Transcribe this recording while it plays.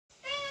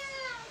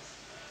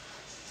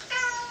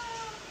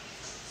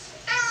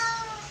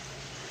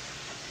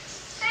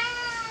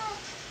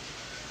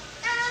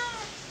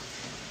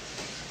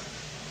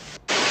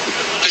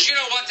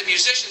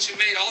musicians who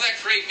made all that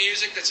great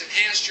music that's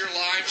enhanced your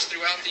lives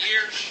throughout the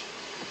years.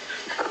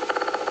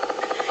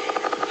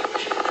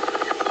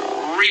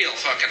 Real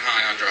fucking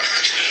high on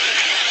drugs.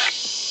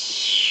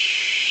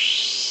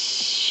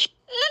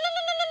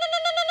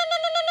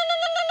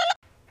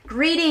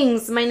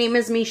 Greetings, my name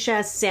is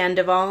Misha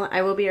Sandoval.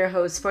 I will be your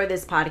host for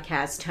this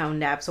podcast,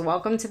 Tonedefs. So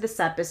welcome to this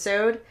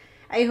episode.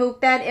 I hope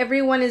that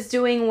everyone is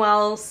doing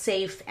well,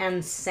 safe,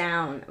 and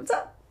sound. What's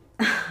up?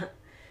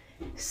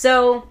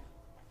 So,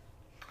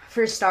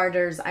 for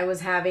starters, I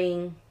was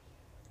having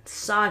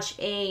such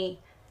a...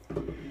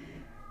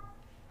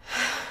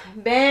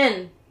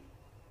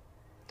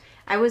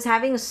 I was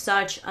having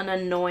such an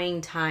annoying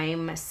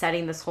time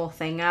setting this whole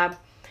thing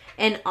up.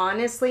 And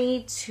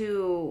honestly,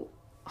 to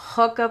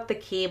hook up the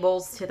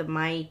cables to the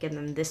mic and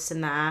then this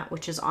and that,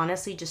 which is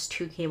honestly just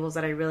two cables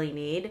that I really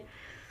need.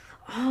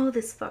 Oh,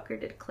 this fucker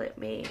did clip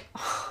me.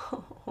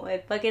 Oh,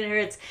 it fucking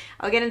hurts.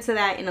 I'll get into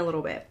that in a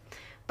little bit.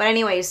 But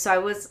anyway, so I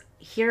was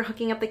here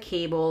hooking up the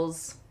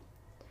cables,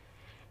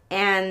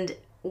 and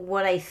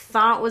what I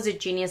thought was a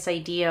genius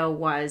idea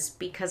was,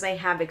 because I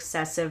have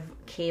excessive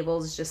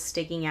cables just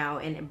sticking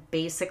out and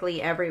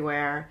basically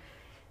everywhere,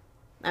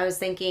 I was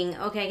thinking,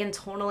 okay, I can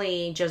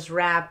totally just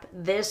wrap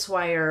this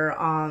wire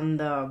on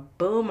the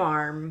boom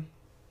arm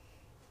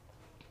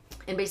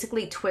and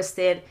basically twist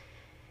it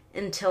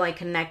until I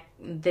connect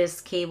this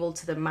cable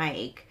to the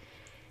mic.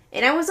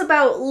 And I was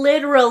about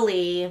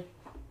literally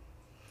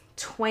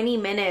 20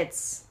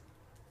 minutes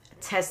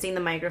testing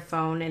the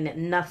microphone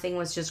and nothing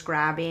was just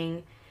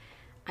grabbing.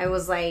 I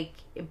was like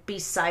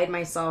beside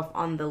myself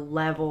on the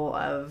level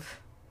of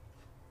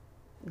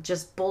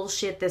just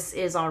bullshit this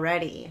is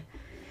already.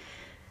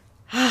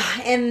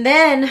 And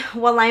then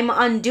while I'm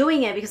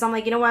undoing it, because I'm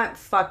like, you know what,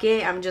 fuck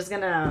it, I'm just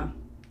gonna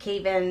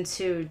cave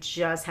into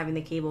just having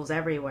the cables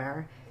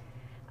everywhere,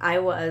 I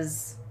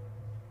was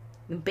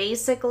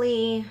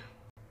basically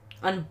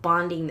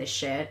unbonding the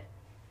shit,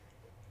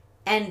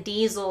 and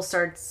Diesel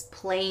starts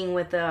playing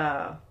with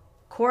the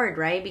cord,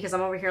 right? Because I'm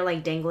over here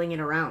like dangling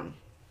it around.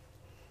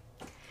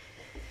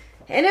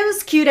 And it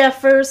was cute at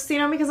first, you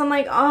know, because I'm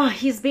like, oh,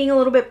 he's being a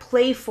little bit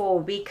playful,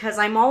 because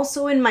I'm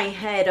also in my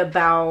head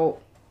about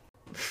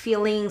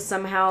feeling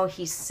somehow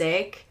he's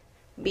sick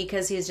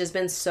because he's just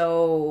been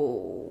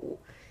so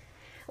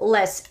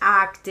less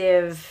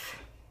active,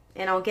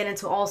 and I'll get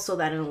into also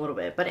that in a little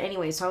bit. But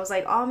anyway, so I was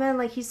like, oh man,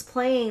 like he's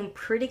playing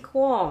pretty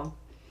cool.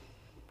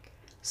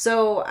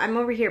 So I'm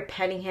over here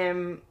petting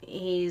him.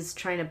 He's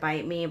trying to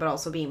bite me, but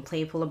also being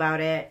playful about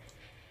it.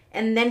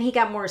 And then he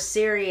got more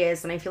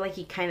serious, and I feel like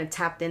he kind of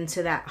tapped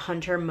into that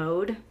hunter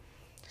mode.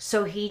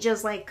 So he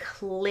just like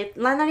clipped,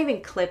 not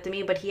even clipped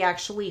me, but he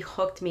actually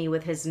hooked me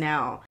with his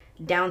nail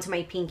down to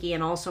my pinky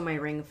and also my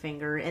ring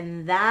finger.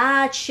 And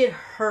that shit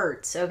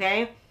hurts,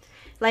 okay?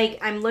 Like,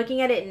 I'm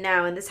looking at it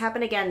now, and this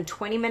happened again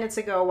 20 minutes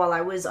ago while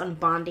I was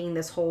unbonding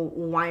this whole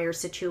wire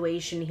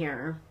situation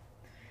here.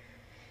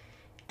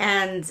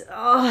 And,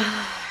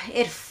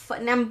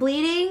 and I'm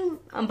bleeding,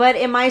 but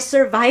am I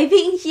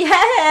surviving?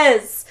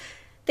 Yes!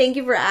 Thank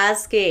you for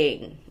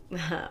asking.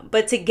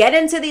 But to get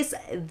into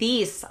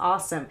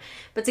awesome.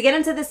 But to get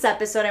into this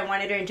episode, I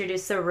wanted to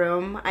introduce the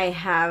room. I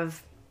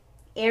have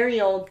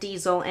Ariel,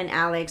 Diesel, and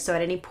Alex. So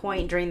at any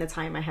point during the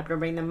time I have to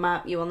bring them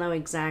up, you will know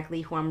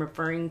exactly who I'm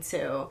referring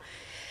to.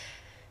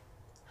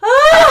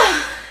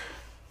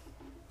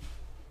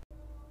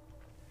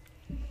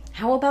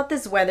 How about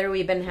this weather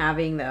we've been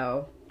having,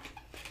 though?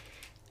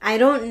 I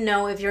don't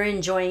know if you're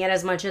enjoying it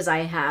as much as I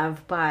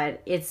have,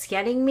 but it's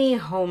getting me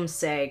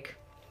homesick.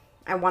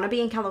 I want to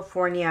be in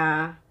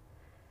California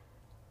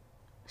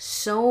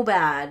so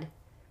bad.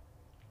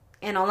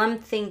 And all I'm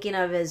thinking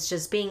of is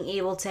just being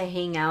able to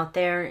hang out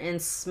there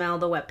and smell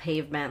the wet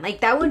pavement.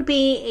 Like, that would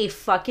be a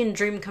fucking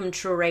dream come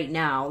true right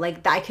now.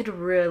 Like, I could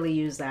really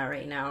use that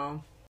right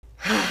now.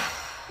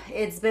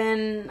 It's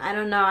been, I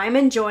don't know. I'm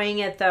enjoying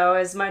it, though,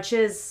 as much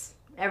as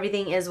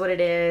everything is what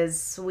it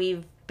is.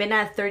 We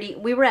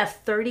were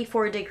at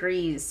 34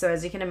 degrees. So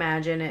as you can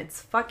imagine,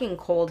 it's fucking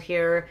cold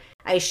here.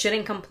 I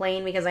shouldn't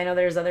complain because I know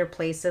there's other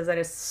places that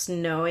is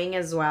snowing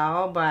as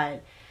well.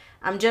 But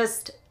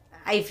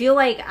I feel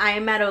like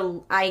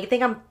I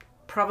think I'm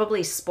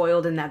probably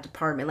spoiled in that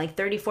department. Like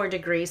 34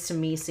 degrees to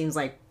me seems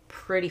like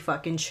pretty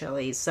fucking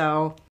chilly.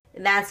 So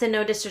that's in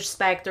no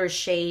disrespect or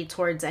shade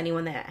towards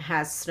anyone that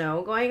has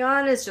snow going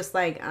on. It's just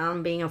like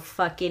I'm being a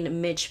fucking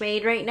Mitch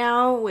maid right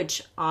now,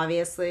 which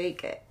obviously...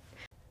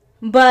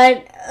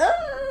 But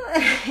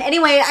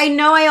anyway, I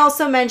know I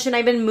also mentioned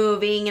I've been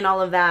moving and all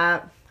of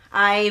that.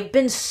 I've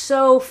been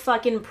so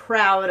fucking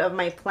proud of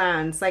my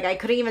plants. Like, I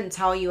couldn't even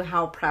tell you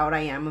how proud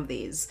I am of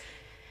these.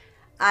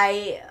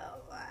 I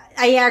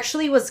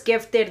actually was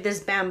gifted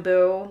this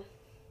bamboo.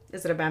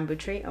 Is it a bamboo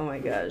tree? Oh my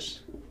gosh.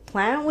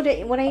 Plant?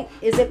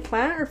 Is it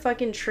plant or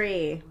fucking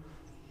tree?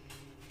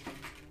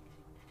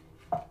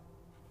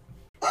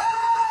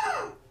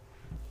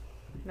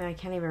 Man, I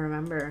can't even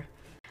remember.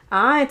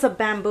 It's a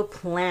bamboo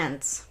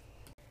plant.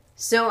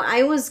 So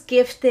I was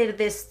gifted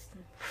this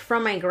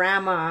from my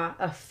grandma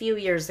a few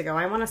years ago.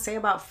 I want to say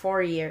about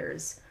 4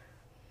 years.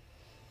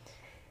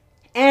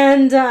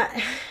 And,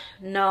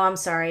 no, I'm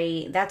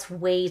sorry. That's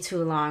way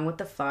too long. What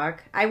the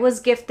fuck? I was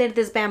gifted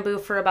this bamboo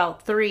for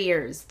about 3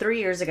 years. 3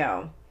 years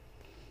ago.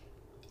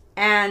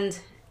 And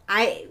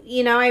I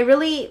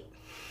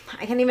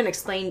can't even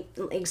explain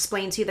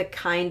to you the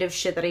kind of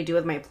shit that I do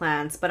with my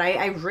plants. But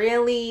I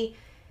really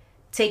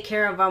take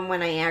care of them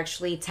when I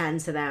actually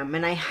tend to them.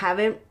 And I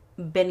haven't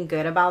been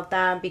good about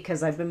that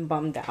because I've been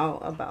bummed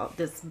out about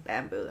this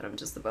bamboo that I'm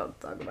just about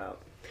to talk about.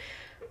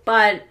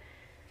 But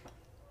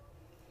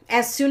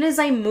as soon as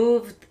I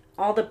moved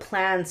all the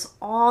plants,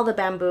 all the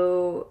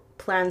bamboo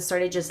plants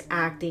started just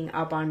acting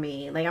up on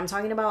me. Like, I'm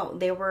talking about,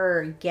 they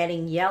were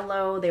getting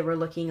yellow. They were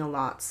looking a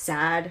lot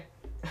sad.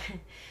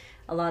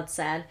 A lot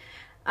sad.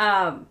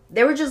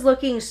 They were just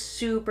looking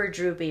super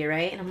droopy,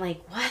 right? And I'm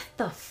like, what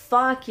the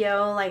fuck,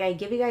 yo? Like, I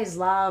give you guys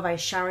love. I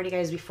showered you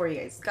guys before you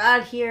guys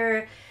got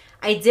here.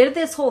 I did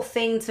this whole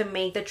thing to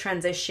make the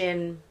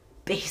transition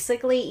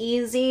basically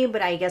easy,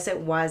 but I guess it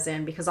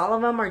wasn't, because all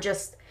of them are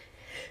just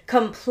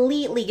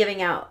completely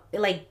giving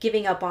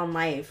up on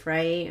life,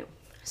 right?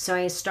 So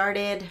I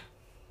started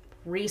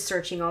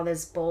researching all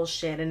this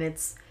bullshit, and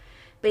it's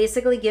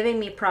basically giving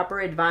me proper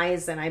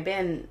advice, and I've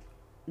been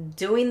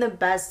doing the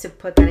best to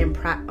put that in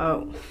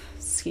oh,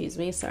 excuse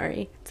me,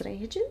 sorry. Did I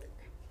hit you?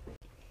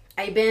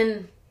 I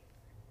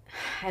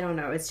don't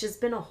know, it's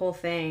just been a whole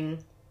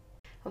thing.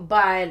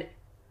 But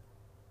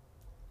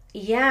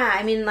yeah,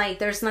 I mean, like,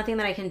 there's nothing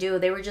that I can do.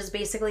 They were just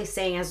basically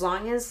saying, as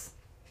long as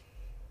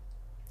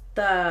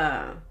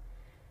it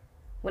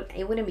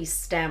wouldn't be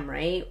stem,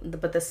 right?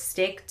 But the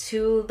stick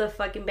to the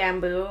fucking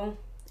bamboo,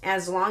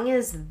 as long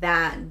as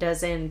that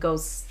doesn't go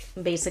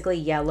basically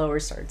yellow or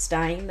starts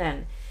dying,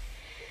 then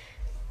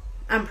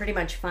I'm pretty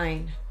much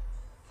fine.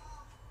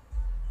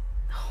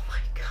 Oh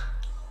my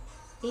god.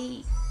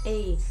 Hey.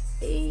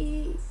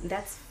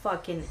 That's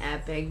fucking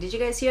epic. Did you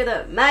guys hear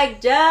the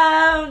Mike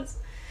Jones?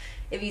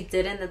 If you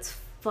didn't, that's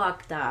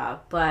fucked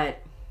up.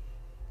 But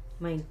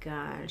my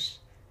gosh,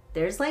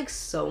 there's like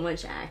so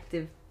much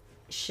active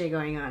shit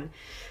going on.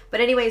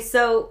 But anyway,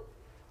 so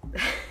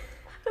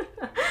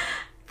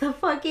the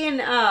fucking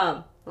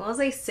what was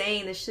I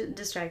saying? This shit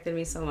distracted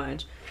me so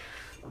much.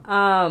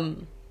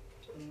 I'm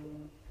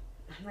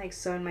like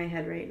so in my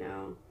head right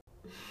now.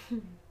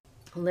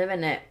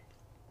 Living it.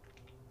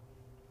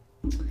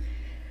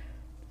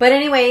 But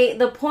anyway,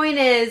 the point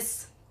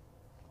is,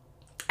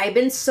 I've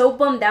been so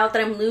bummed out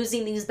that I'm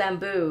losing these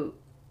bamboo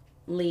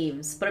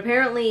leaves. But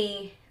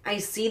apparently I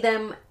see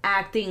them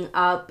acting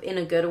up in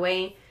a good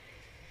way.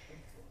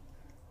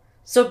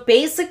 So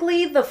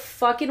basically, the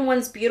fucking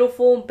once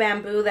beautiful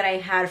bamboo that I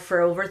had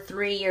for over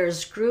 3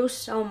 years grew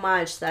so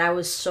much that I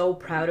was so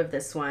proud of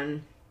this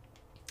one.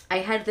 I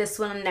had this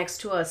one next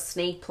to a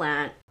snake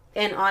plant.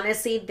 And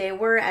honestly, they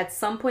were, at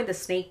some point, the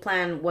snake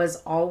plant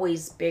was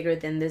always bigger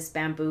than this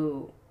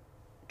bamboo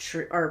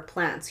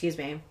plant, excuse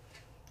me.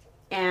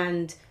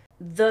 And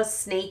the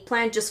snake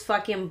plant just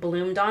fucking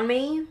bloomed on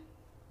me.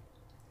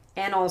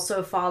 And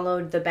also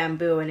followed the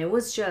bamboo. And it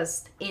was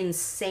just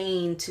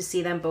insane to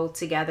see them both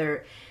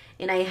together.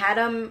 And I had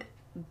them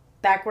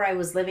back where I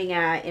was living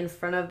at in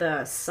front of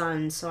the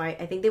sun. So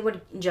I think they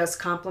would just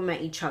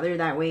complement each other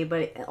that way.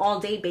 But all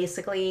day,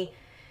 basically,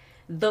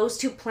 those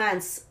two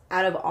plants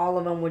out of all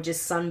of them would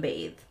just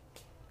sunbathe.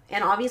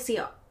 And obviously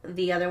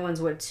the other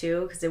ones would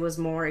too, because there was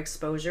more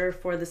exposure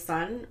for the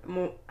sun.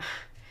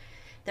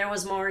 There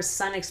was more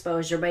sun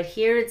exposure. But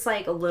here it's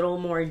like a little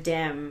more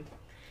dim.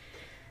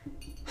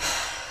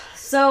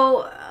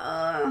 So,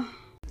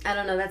 I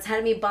don't know, that's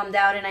had me bummed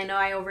out, and I know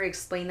I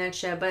over-explained that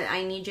shit, but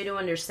I need you to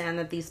understand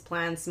that these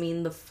plants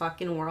mean the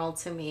fucking world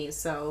to me.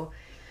 So,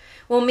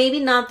 well, maybe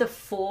not the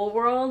full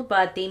world,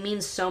 but they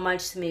mean so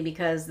much to me,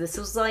 because this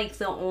was like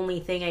the only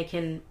thing I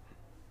can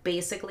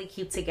basically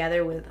keep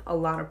together with a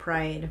lot of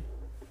pride.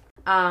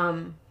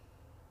 So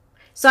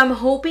I'm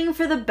hoping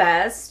for the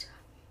best,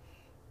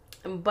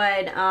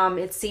 but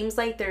it seems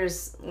like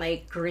there's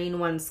like green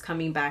ones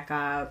coming back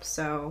up,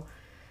 so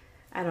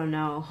I don't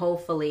know.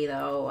 Hopefully,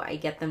 though, I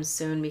get them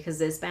soon, because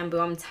this bamboo,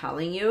 I'm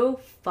telling you,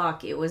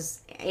 fuck, it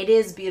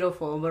is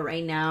beautiful. But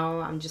right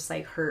now, I'm just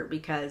like hurt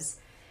because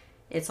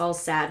it's all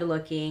sad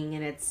looking,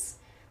 and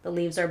the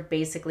leaves are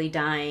basically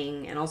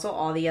dying, and also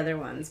all the other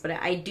ones. But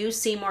I do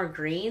see more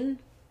green,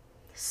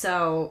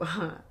 so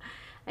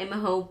I'm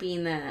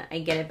hoping that I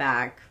get it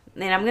back.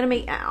 And I'm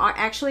gonna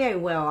actually, I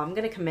will. I'm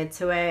gonna commit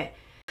to it.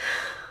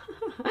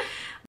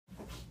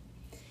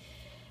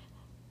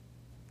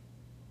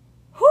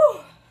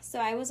 Whew. So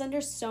I was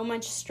under so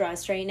much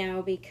stress right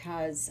now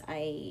because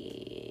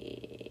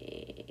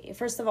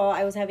first of all,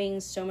 I was having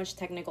so much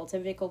technical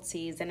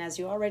difficulties. And as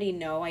you already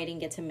know, I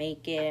didn't get to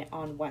make it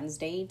on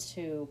Wednesday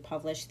to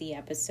publish the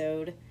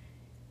episode.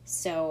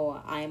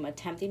 So I'm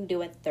attempting to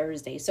do it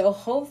Thursday. So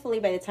hopefully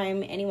by the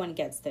time anyone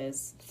gets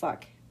this,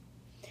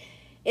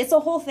 it's a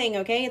whole thing,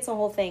 okay? It's a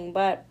whole thing.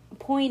 But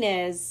point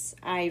is,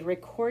 I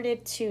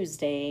recorded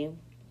Tuesday.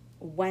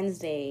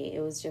 Wednesday,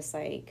 it was just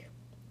like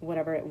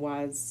whatever it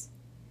was.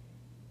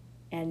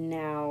 And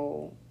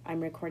now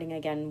I'm recording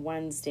again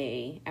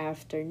Wednesday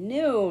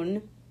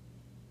afternoon.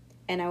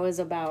 And I was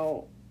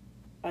about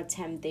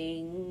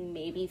attempting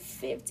maybe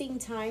 15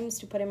 times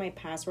to put in my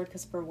password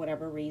because for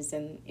whatever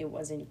reason it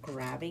wasn't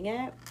grabbing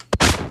it.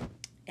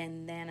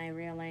 And then I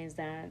realized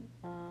that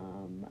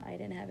I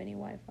didn't have any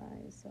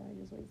Wi-Fi, so I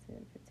just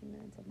wasted 15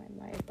 minutes of my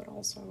life. But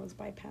also I was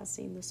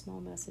bypassing the small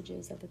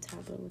messages that the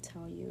tablet would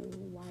tell you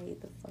why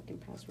the fucking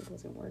password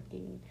wasn't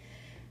working.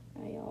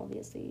 I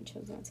obviously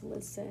chose not to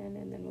listen,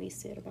 and then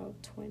wasted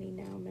about 20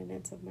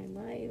 minutes of my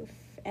life.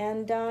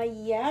 And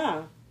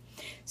yeah.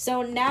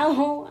 So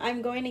now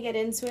I'm going to get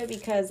into it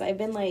because I've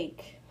been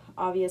like,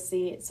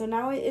 obviously, so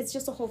now it's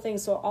just a whole thing.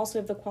 So also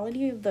if the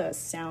quality of the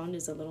sound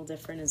is a little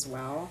different as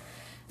well,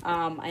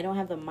 I don't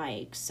have the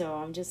mic, so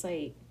I'm just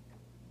like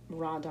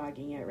raw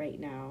dogging it right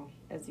now,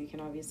 as you can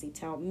obviously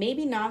tell.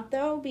 Maybe not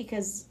though,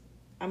 because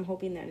I'm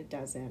hoping that it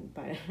doesn't,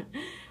 but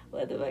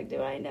what the fuck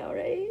do I know,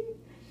 right?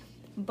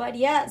 But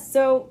yeah,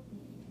 so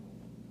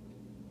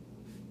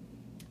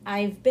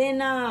I've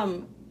been,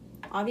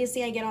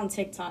 obviously I get on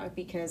TikTok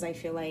because I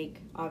feel like,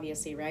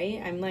 obviously,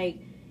 right? I'm like,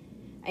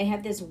 I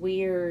have this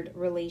weird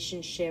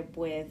relationship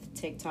with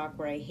TikTok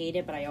where I hate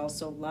it, but I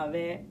also love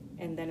it.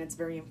 And then it's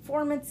very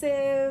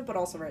informative, but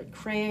also very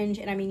cringe.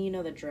 And I mean, you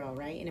know the drill,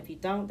 right? And if you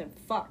don't, then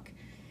fuck.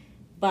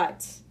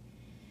 But,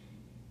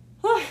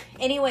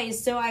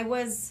 anyways, so I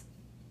was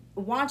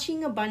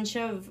watching a bunch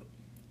of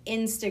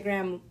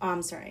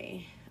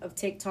of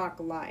TikTok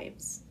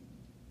lives.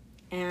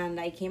 And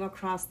I came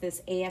across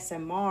this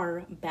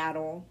ASMR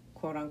battle,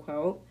 quote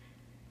unquote.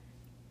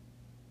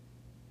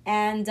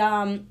 And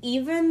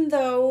even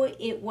though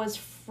it was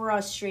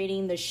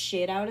frustrating the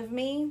shit out of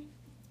me,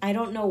 I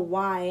don't know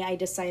why I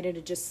decided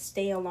to just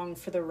stay along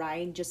for the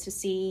ride just to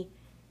see,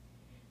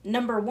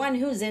 number one,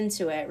 who's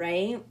into it,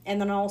 right?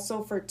 And then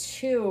also for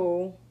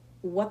two,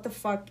 what the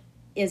fuck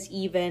is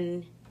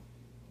even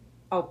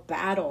a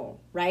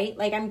battle, right?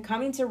 Like, I'm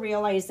coming to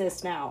realize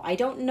this now. I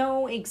don't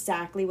know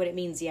exactly what it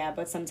means yet,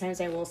 but sometimes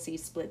I will see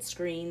split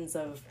screens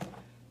of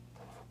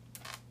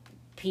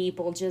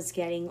people just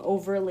getting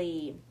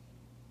overly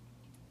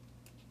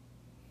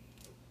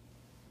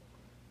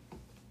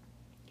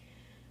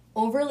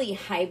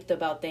hyped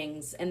about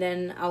things, and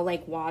then I'll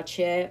like watch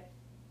it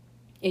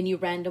and you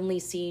randomly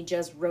see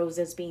just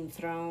roses being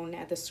thrown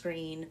at the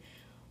screen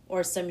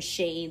or some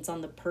shades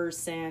on the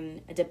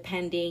person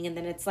depending, and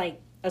then it's like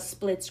a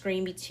split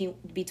screen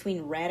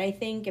between red, I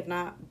think, if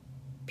not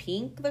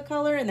pink the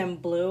color, and then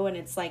blue, and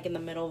it's like in the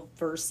middle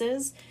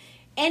verses.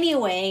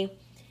 Anyway,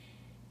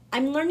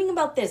 I'm learning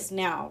about this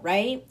now,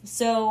 right?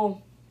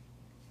 So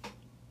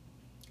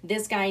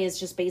this guy is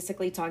just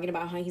basically talking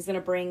about how he's going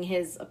to bring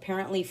his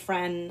apparently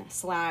friend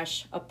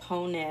 /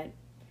 opponent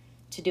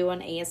to do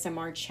an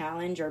ASMR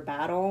challenge or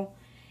battle.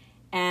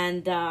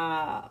 And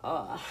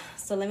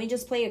so let me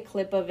just play a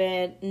clip of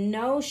it.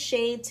 No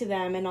shade to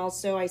them. And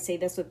also I say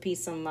this with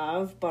peace and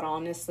love, but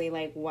honestly,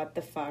 like, what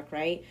the fuck,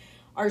 right?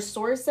 Our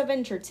source of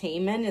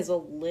entertainment is a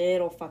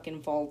little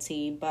fucking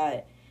faulty,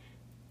 but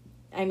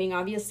I mean,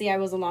 obviously I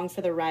was along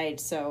for the ride,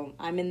 so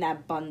I'm in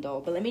that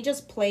bundle. But let me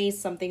just play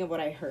something of what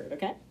I heard,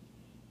 okay?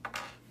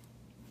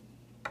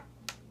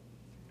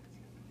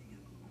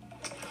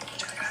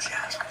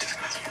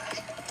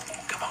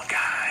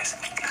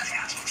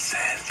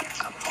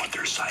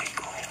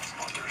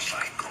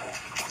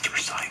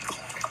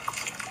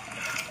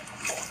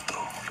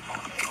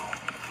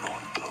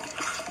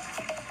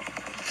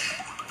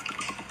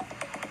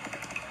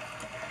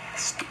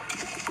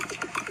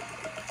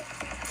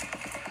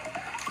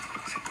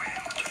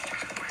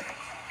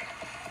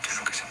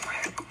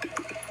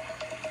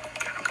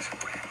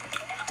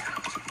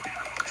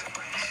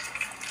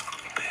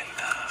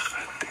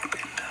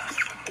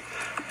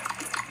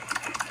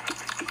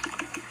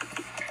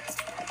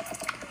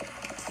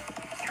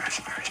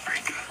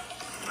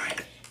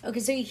 Okay,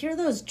 so you hear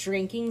those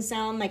drinking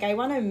sound? Like, I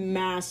want to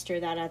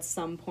master that at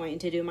some point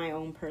to do my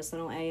own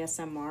personal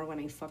ASMR when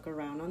I fuck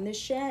around on this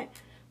shit.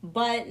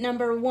 But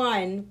number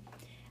one,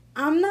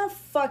 I'm not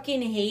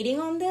fucking hating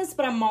on this,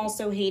 but I'm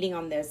also hating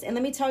on this. And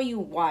let me tell you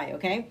why,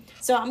 okay?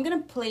 So I'm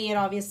going to play it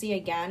obviously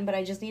again, but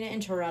I just need to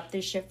interrupt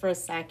this shit for a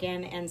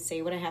second and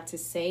say what I have to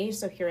say.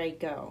 So here I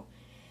go.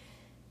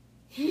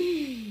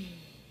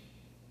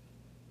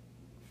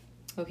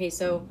 Okay,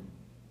 so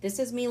this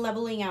is me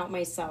leveling out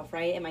myself,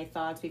 right? And my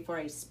thoughts before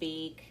I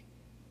speak.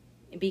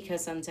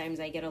 Because sometimes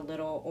I get a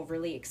little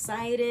overly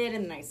excited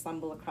and then I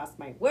stumble across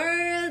my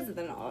words and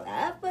then all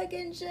that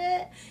fucking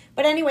shit.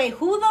 But anyway,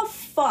 who the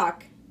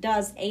fuck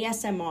does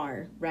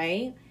ASMR,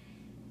 right?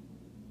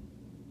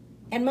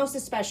 And most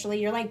especially,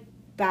 you're like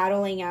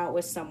battling out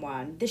with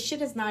someone. This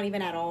shit is not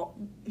even at all...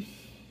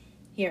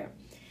 Here.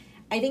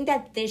 I think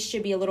that this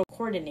should be a little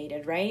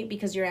coordinated, right?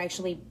 Because you're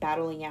actually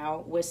battling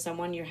out with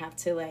someone. You have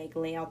to like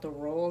lay out the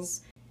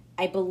rules.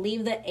 I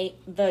believe that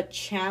the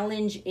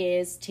challenge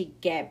is to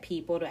get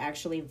people to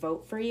actually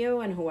vote for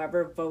you, and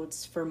whoever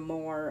votes for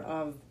more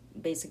of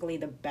basically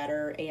the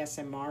better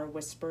ASMR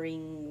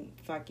whispering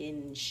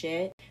fucking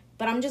shit.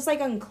 But I'm just like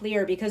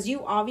unclear because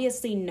you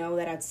obviously know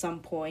that at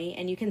some point,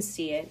 and you can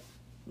see it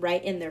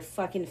right in their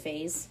fucking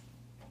face.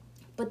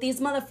 But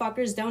these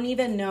motherfuckers don't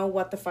even know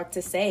what the fuck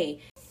to say.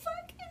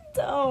 Fucking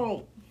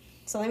don't.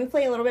 So let me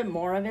play a little bit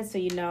more of it so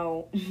you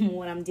know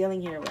what I'm dealing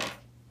here with.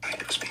 I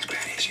do speak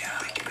Spanish, yeah.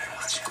 Thank you very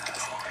much.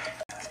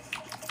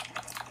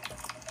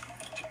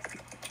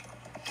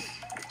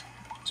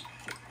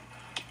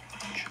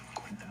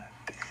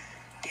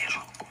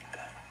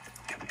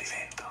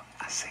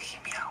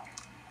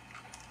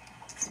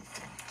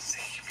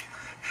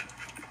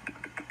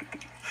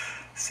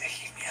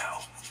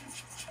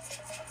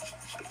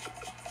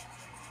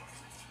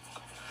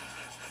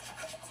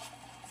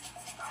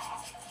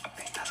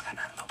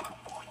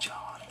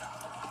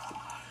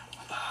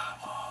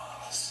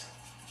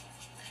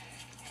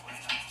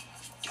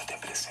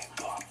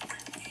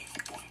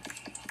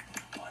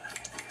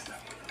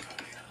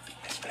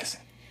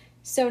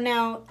 So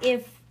now,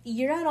 if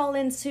you're at all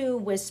into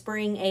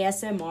whispering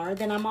ASMR,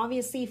 then I'm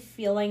obviously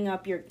feeling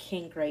up your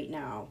kink right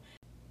now.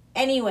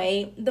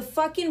 Anyway, the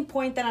fucking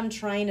point that I'm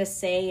trying to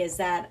say is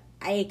that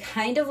I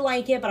kind of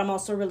like it, but I'm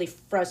also really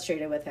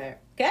frustrated with it,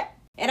 okay?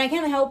 And I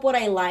can't help what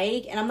I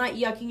like, and I'm not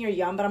yucking your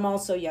yum, but I'm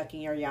also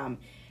yucking your yum.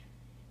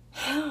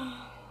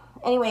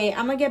 Anyway,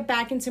 I'm gonna get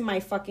back into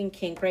my fucking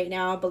kink right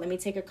now, but let me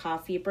take a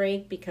coffee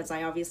break because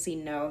I obviously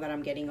know that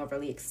I'm getting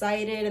overly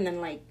excited, and then,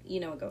 like,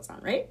 you know what goes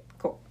on, right?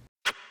 Cool.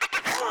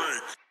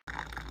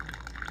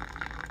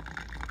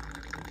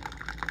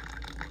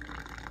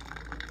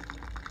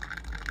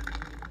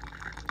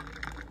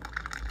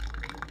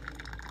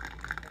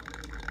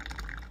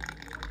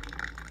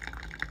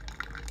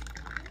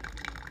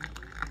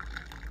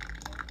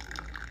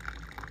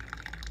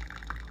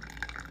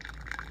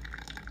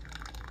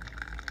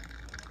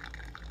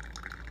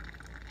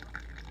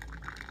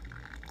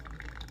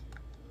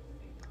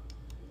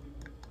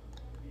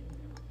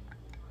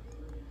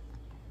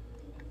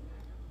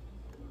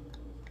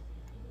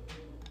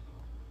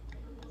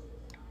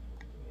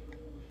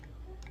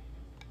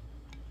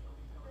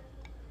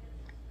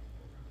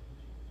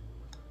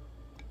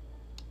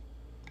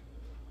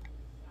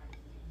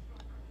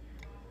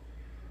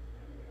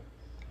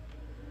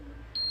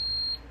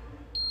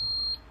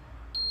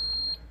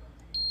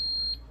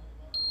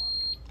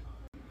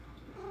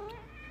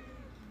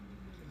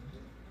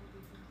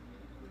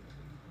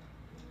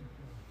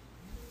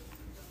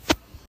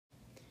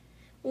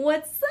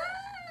 What's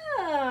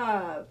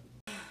up?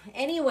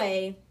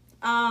 Anyway,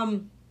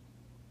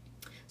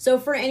 so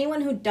for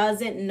anyone who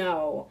doesn't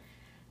know,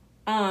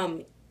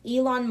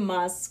 Elon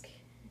Musk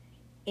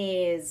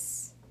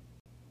is,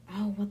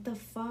 oh, what the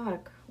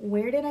fuck?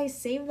 Where did I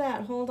save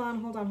that? Hold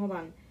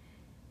on.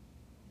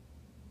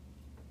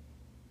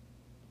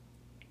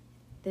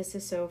 This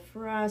is so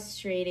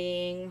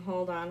frustrating.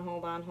 Hold on.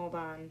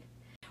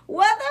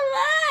 What the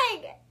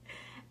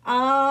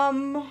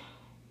fuck?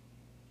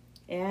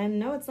 And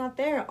no, it's not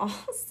there.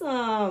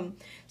 Awesome.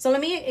 So let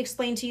me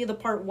explain to you the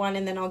part 1,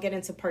 and then I'll get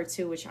into part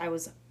 2, which I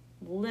was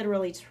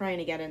literally trying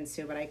to get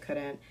into, but I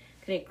couldn't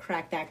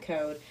crack that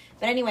code.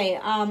 But anyway,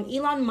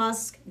 Elon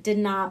Musk did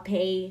not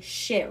pay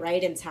shit,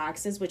 right, in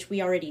taxes, which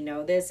we already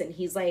know this, and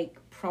he's like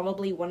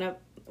probably one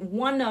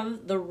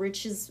of the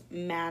richest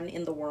man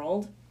in the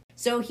world.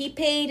 So he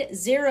paid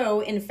 0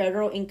 in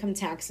federal income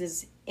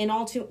taxes in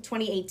all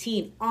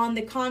 2018. On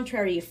the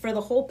contrary, for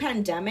the whole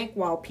pandemic,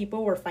 while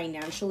people were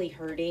financially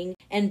hurting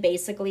and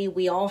basically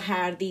we all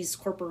had these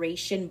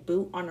corporation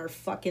boot on our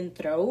fucking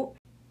throat,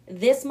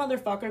 this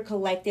motherfucker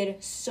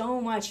collected so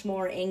much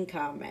more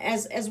income,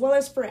 as well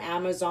as for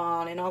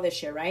Amazon and all this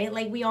shit, right?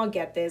 Like, we all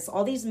get this.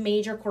 All these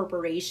major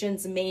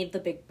corporations made the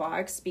big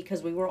bucks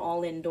because we were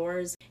all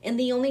indoors, and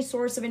the only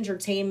source of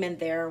entertainment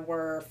there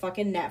were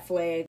fucking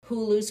Netflix,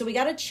 Hulu. So we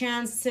got a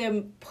chance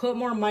to put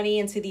more money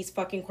into these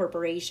fucking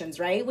corporations,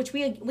 right? Which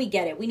we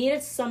get it. We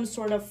needed some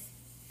sort of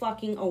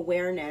fucking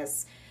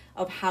awareness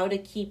of how to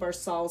keep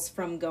ourselves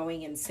from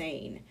going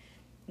insane.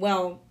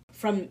 Well,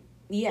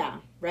 yeah,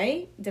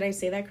 right? Did I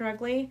say that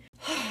correctly?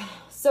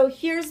 So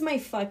here's my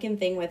fucking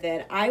thing with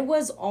it. I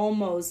was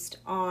almost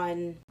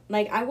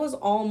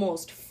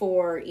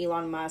for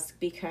Elon Musk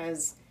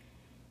because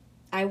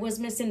I was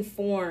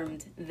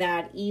misinformed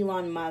that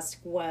Elon Musk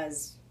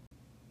was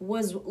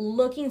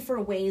looking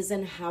for ways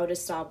in how to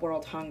stop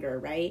world hunger,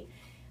 right?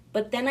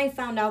 But then I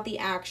found out the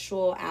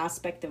actual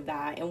aspect of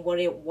that and what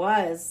it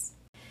was.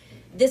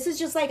 This is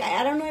just like,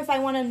 I don't know if I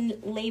want to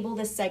label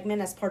this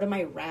segment as part of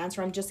my rant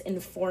or I'm just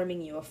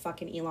informing you of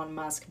fucking Elon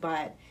Musk,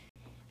 but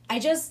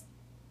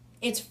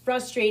it's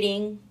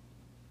frustrating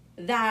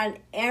that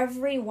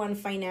everyone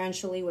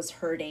financially was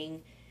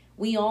hurting.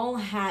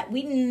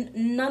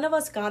 None of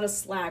us got a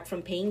slack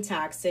from paying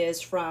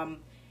taxes, from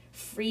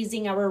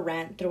freezing our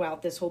rent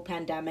throughout this whole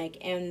pandemic.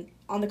 And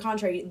on the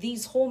contrary,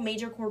 these whole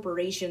major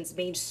corporations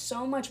made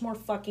so much more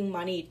fucking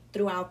money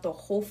throughout the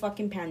whole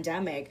fucking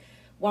pandemic,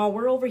 while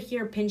we're over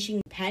here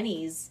pinching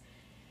pennies.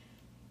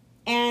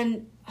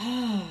 And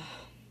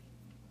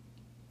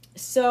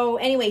so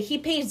anyway, he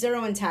paid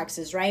 0 in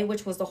taxes, right?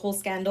 Which was the whole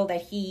scandal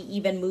that he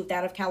even moved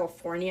out of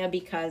California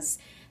because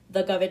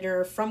the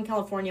governor from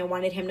California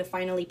wanted him to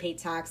finally pay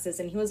taxes.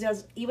 And he was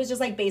just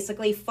like,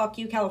 basically, fuck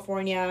you,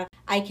 California.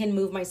 I can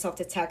move myself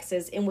to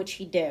Texas, in which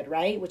he did,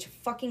 right? Which a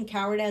fucking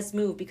coward-ass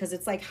move, because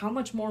it's like, how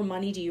much more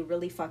money do you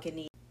really fucking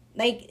need?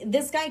 Like,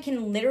 this guy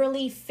can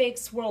literally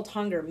fix world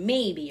hunger,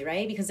 maybe,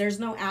 right? Because there's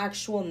no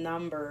actual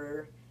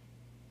number.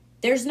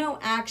 There's no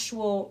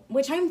actual,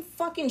 which I'm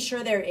fucking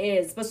sure there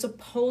is, but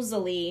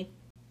supposedly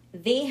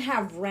they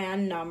have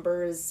ran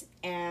numbers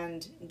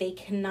and they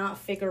cannot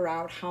figure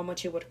out how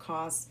much it would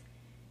cost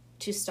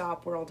to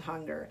stop world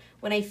hunger.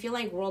 When I feel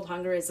like world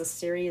hunger is a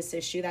serious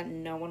issue that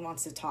no one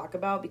wants to talk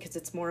about because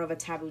it's more of a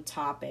taboo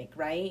topic,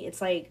 right? It's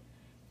like,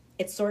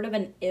 it's sort of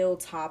an ill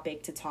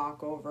topic to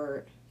talk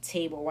over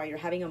table while you're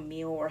having a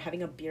meal or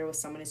having a beer with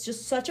someone. It's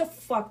just such a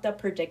fucked up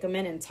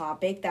predicament and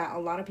topic that a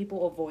lot of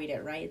people avoid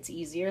it, right? It's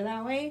easier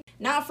that way.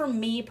 Not for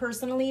me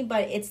personally,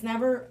 but it's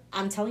never,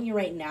 I'm telling you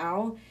right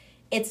now,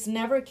 it's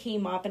never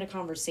came up in a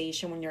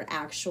conversation when you're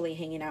actually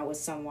hanging out with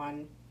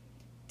someone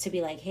to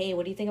be like, hey,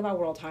 what do you think about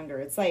world hunger?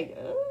 It's like,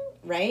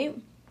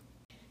 right?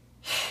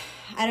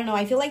 I don't know.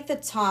 I feel like the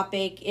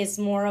topic is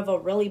more of a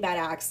really bad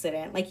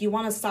accident. Like, you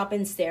want to stop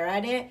and stare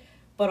at it,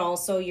 but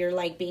also you're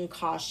like being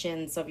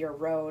cautious of your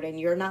road and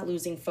you're not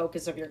losing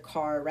focus of your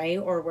car, right?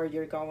 Or where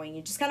you're going.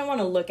 You just kind of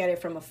want to look at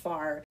it from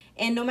afar.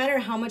 And no matter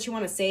how much you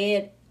want to say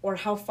it or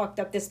how fucked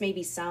up this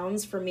maybe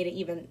sounds for me to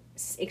even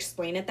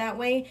explain it that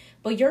way,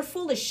 but you're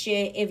full of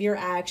shit if you're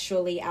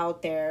actually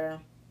out there.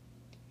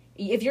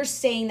 If you're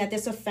saying that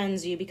this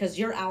offends you because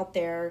you're out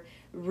there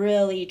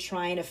really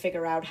trying to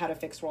figure out how to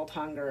fix world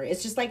hunger.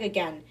 It's just like,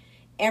 again,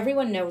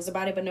 everyone knows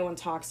about it, but no one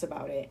talks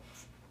about it.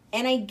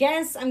 And I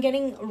guess I'm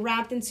getting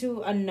wrapped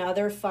into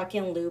another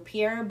fucking loop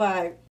here,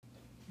 but...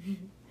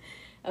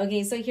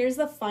 Okay, so here's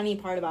the funny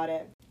part about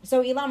it. So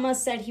Elon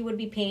Musk said he would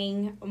be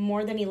paying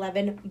more than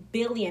 $11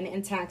 billion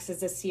in taxes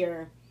this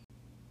year.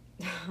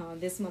 Oh,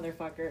 this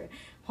motherfucker.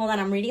 Hold on,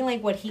 I'm reading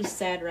like what he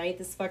said, right?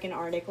 This fucking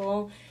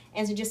article.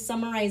 And to just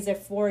summarize it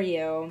for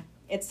you,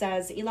 it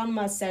says Elon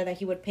Musk said that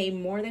he would pay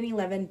more than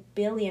 $11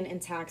 billion in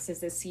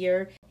taxes this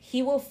year.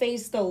 He will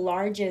face the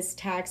largest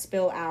tax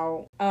bill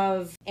out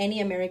of any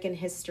American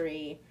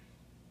history.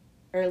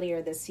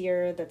 Earlier this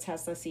year, the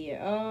Tesla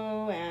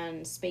CEO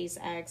and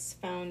SpaceX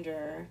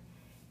founder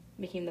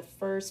became the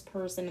first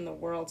person in the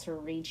world to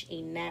reach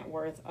a net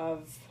worth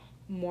of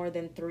more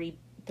than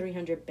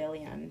 $300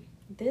 billion.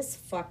 This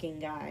fucking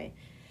guy.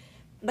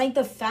 Like,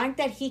 the fact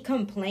that he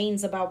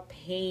complains about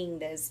paying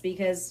this,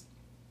 because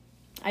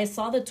I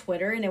saw the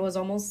Twitter and it was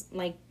almost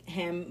like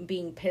him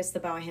being pissed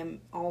about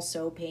him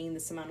also paying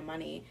this amount of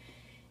money.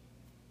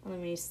 Let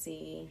me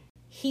see.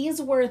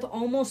 He's worth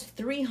almost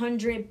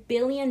 $300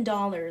 billion,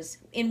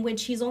 in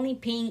which he's only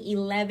paying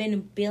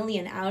 $11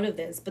 billion out of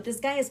this. But this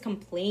guy is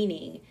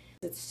complaining.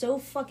 It's so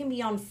fucking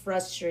beyond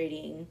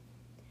frustrating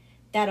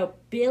that a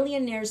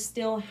billionaire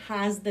still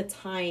has the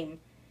time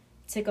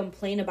to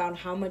complain about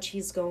how much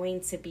he's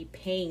going to be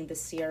paying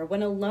this year,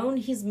 when alone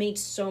he's made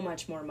so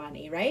much more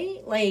money,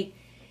 right? Like,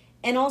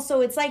 and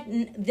also it's like,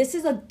 this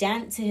is a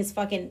dent to his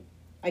fucking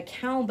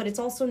account, but it's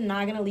also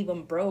not gonna leave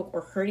him broke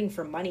or hurting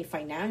for money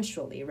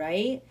financially,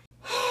 right?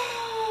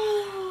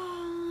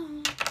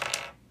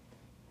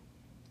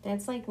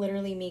 That's like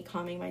literally me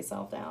calming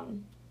myself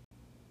down.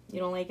 You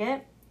don't like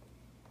it?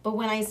 But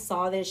when I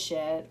saw this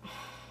shit,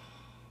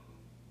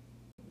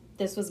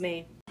 this was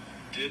me.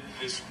 Did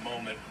this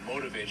moment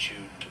motivate you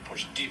to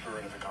push deeper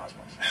into the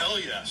cosmos? Hell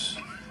yes.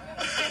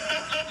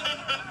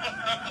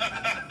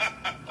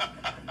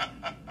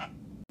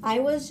 I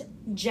was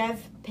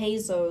Jeff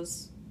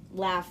Bezos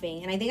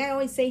laughing. And I think I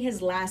always say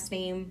his last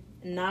name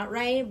not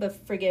right, but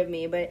forgive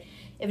me. But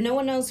if no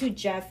one knows who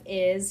Jeff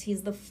is,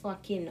 he's the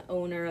fucking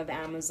owner of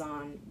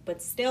Amazon.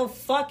 But still,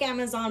 fuck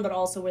Amazon, but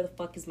also where the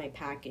fuck is my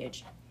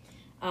package?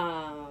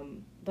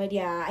 But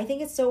yeah, I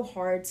think it's so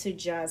hard to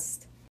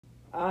just...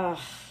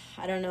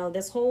 I don't know,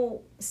 this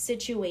whole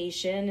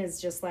situation is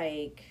just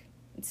like,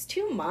 it's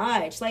too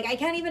much. Like, I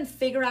can't even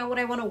figure out what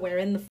I want to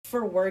wear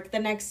for work the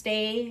next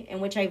day, in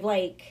which I've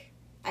like,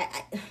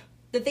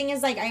 the thing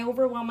is, like, I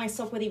overwhelm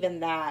myself with even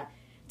that.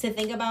 To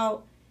think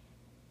about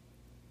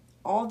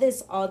all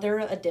this other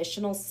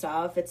additional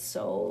stuff, it's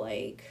so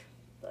like,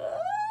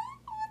 what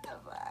the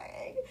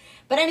fuck?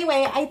 But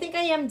anyway, I think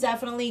I am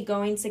definitely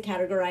going to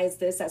categorize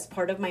this as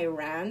part of my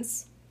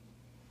rants.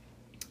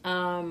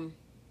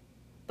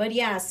 But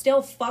yeah,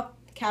 still fuck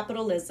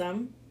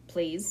capitalism,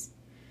 please.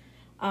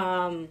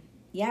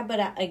 Yeah,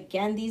 but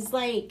again, these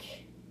like...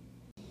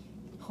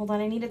 Hold on,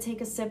 I need to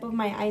take a sip of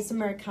my ice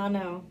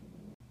Americano.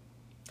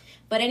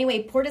 But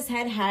anyway,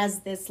 Portishead has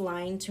this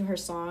line to her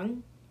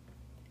song.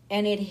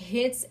 And it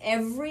hits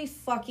every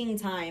fucking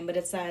time. But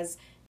it says,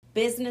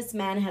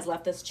 businessman has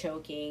left us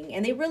choking.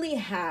 And they really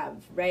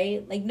have,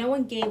 right? Like, no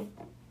one gave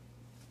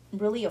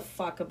really a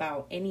fuck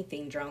about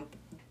anything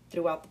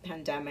throughout the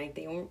pandemic.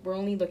 They were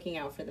only looking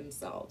out for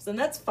themselves, and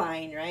that's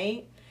fine,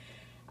 right?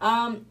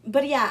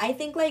 But yeah, I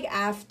think like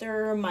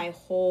after my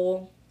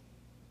whole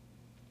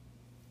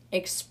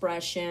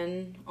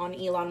expression on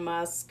Elon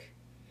Musk,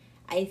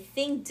 I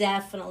think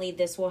definitely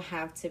this will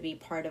have to be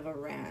part of a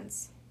rant.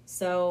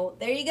 So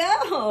there you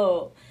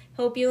go.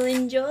 Hope you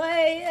enjoy.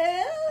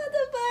 What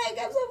the fuck?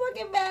 I'm so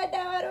fucking mad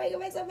now. How do I get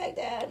myself back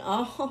down?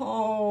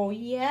 Oh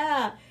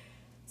yeah.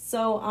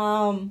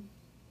 So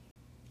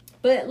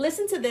But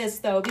listen to this,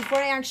 though, before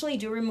I actually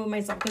do remove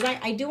myself. Because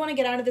I do want to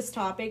get out of this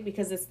topic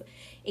because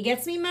it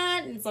gets me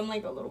mad. And so I'm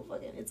like a little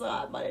fucking, it's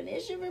not an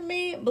issue for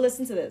me. But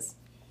listen to this.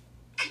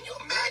 Can you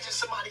imagine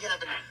somebody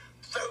having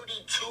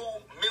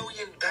 $32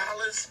 million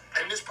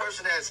and this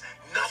person has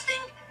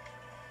nothing?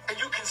 And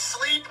you can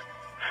sleep?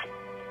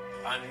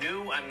 A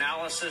new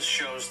analysis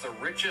shows the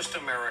richest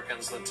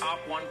Americans, the top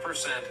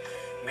 1%,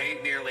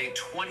 made nearly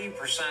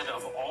 20%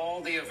 of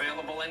all the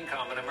available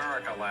income in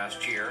America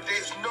last year.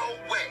 There's no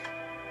way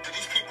that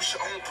these people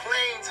should own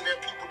planes and their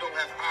people don't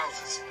have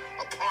houses,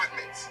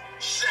 apartments,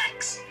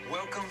 shacks.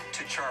 Welcome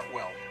to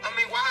Chartwell. I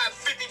mean, why have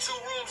 52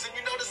 rooms and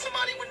you know there's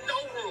somebody with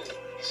no room?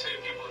 You say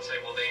to people that say,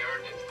 well, they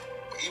earned it.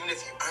 But even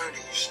if you earned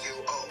it, you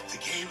still owe. The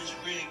game is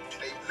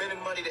rigged. They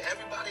lending money to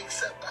everybody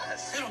except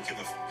us. They don't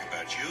give a fuck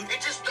about you.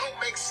 It just don't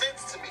make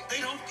sense to me. They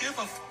don't give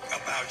a fuck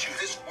about you.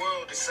 This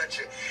world is such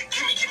a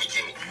gimme, gimme,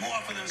 gimme. More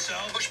for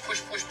themselves, Push,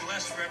 push, push.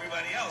 less for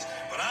everybody else.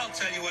 But I'll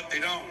tell you what they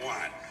don't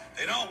want.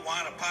 They don't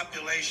want a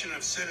population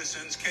of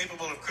citizens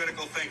capable of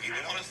critical thinking.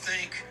 They I want to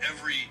thank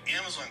every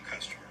Amazon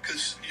customer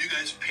because you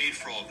guys paid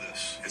for all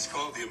this. It's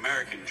called the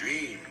American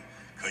dream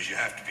because you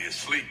have to be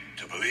asleep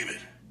to believe it.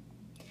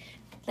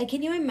 Like,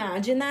 can you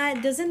imagine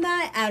that? Doesn't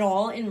that at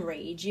all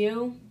enrage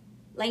you?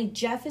 Like,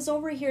 Jeff is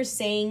over here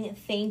saying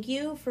thank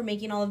you for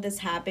making all of this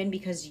happen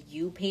because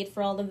you paid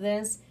for all of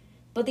this.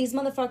 But these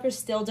motherfuckers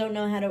still don't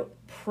know how to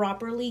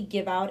properly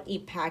give out a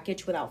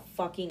package without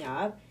fucking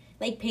up.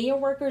 Like, pay your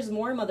workers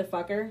more,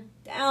 motherfucker.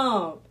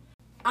 Damn.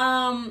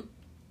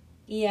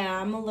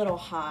 Yeah, I'm a little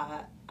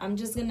hot. I'm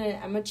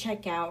gonna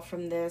check out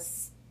from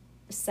this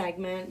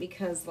segment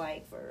because,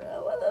 like, for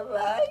real, what the fuck,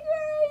 bro?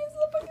 He's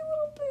a fucking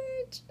little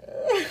bitch.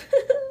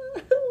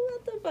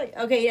 What the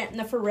fuck? Okay, yeah,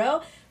 no, for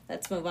real,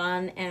 let's move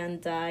on.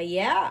 And,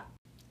 yeah.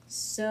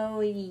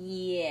 So,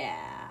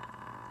 yeah.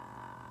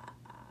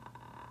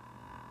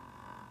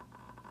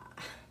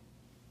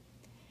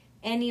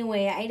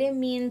 Anyway, I didn't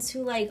mean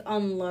to, like,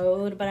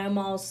 unload, but I'm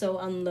also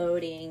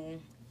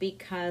unloading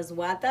because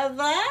what the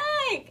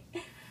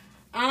fuck?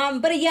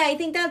 But yeah, I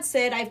think that's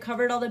it. I've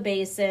covered all the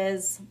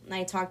bases.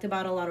 I talked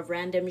about a lot of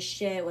random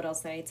shit. What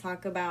else did I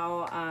talk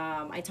about?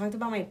 I talked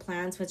about my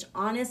plants, which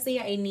honestly,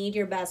 I need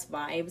your best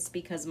vibes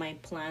because my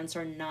plants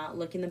are not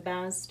looking the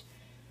best.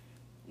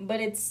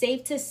 But it's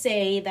safe to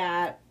say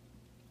that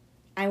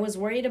I was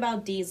worried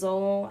about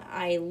Diesel.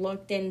 I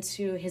looked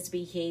into his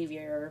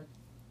behavior.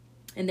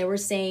 And they were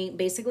saying,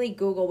 basically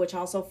Google, which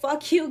also,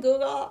 fuck you,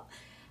 Google.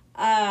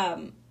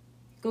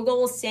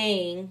 Google was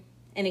saying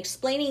and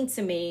explaining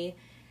to me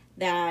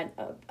that,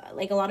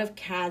 like, a lot of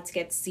cats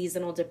get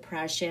seasonal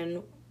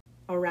depression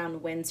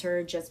around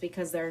winter just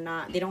because they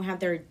don't have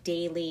their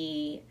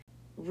daily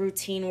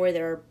routine where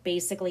they're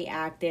basically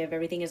active.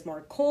 Everything is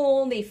more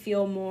cold. They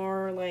feel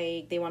more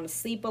like they want to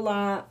sleep a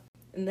lot.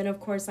 And then, of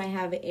course, I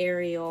have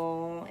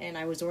Ariel, and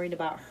I was worried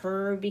about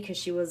her because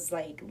she was,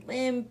 like,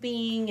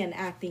 limping and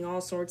acting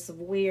all sorts of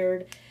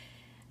weird.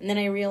 And then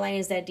I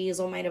realized that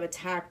Diesel might have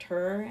attacked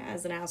her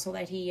as an asshole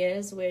that he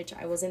is, which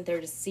I wasn't there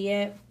to see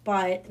it.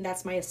 But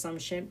that's my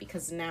assumption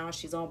because now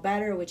she's all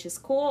better, which is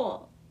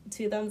cool.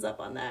 2 thumbs up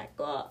on that.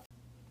 Cool.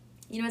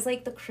 You know, it's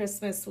like the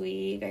Christmas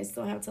week. I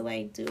still have to,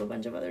 like, do a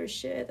bunch of other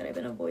shit that I've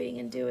been avoiding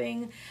and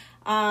doing.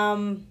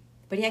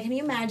 But yeah, can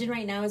you imagine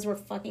right now as where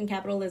fucking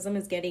capitalism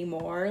is getting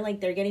more? Like,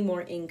 they're getting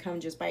more income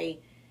just by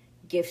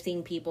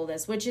gifting people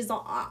this, which is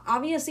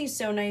obviously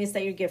so nice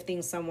that you're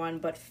gifting someone,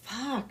 but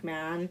fuck,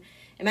 man.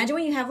 Imagine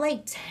when you have,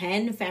 like,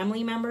 10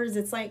 family members.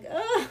 It's like,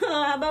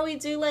 how about we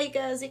do, like,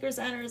 a Secret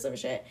Santa or some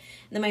shit?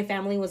 And then my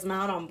family was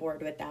not on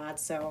board with that,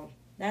 so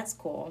that's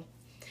cool.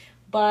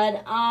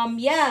 But,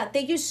 yeah,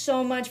 thank you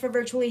so much for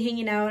virtually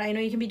hanging out. I know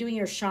you can be doing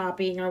your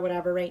shopping or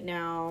whatever right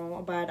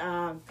now, but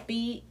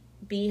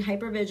be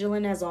hyper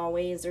vigilant as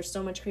always. There's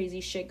so much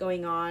crazy shit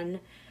going on.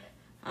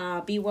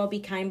 Be well, be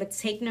kind, but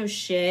take no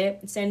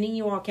shit. Sending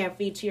you all cat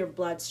feed to your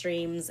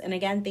bloodstreams. And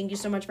again, thank you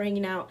so much for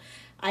hanging out.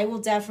 I will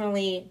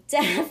definitely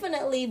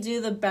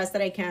do the best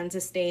that I can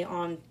to stay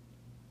on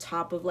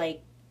top of,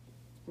 like,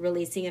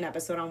 releasing an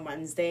episode on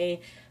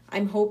Wednesday.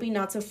 I'm hoping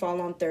not to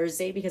fall on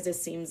Thursday because it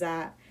seems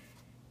that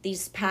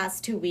these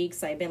past 2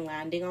 weeks I've been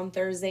landing on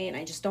Thursday and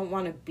I just don't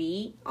want to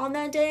be on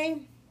that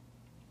day.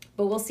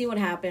 But we'll see what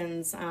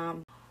happens.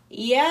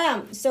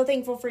 Yeah, I'm so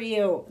thankful for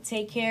you.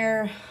 Take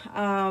care.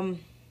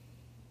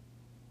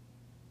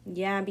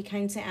 Yeah, be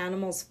kind to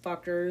animals,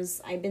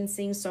 fuckers. I've been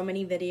seeing so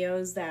many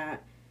videos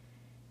that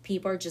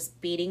people are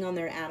just beating on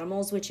their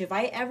animals, which if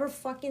I ever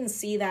fucking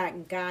see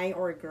that guy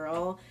or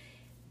girl,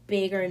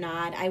 big or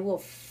not, I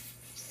will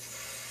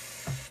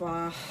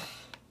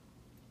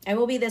I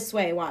will be this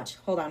way. Watch.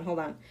 Hold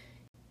on.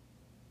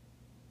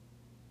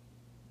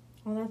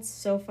 Oh, that's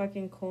so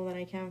fucking cool that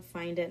I can't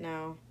find it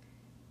now.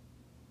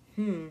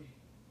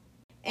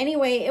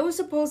 Anyway, it was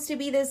supposed to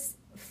be this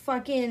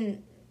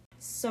fucking...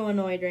 So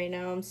annoyed right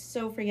now. I'm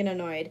so freaking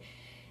annoyed.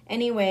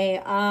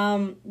 Anyway,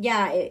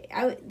 yeah,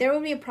 there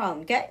would be a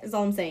problem, okay? That's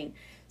all I'm saying.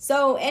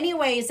 So,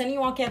 anyway, sending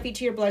you all cat feed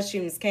to your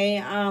bloodstreams,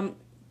 okay?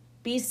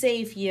 Be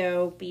safe,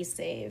 yo. Be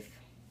safe.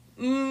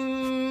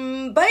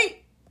 Bye!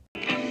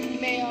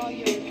 May all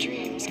your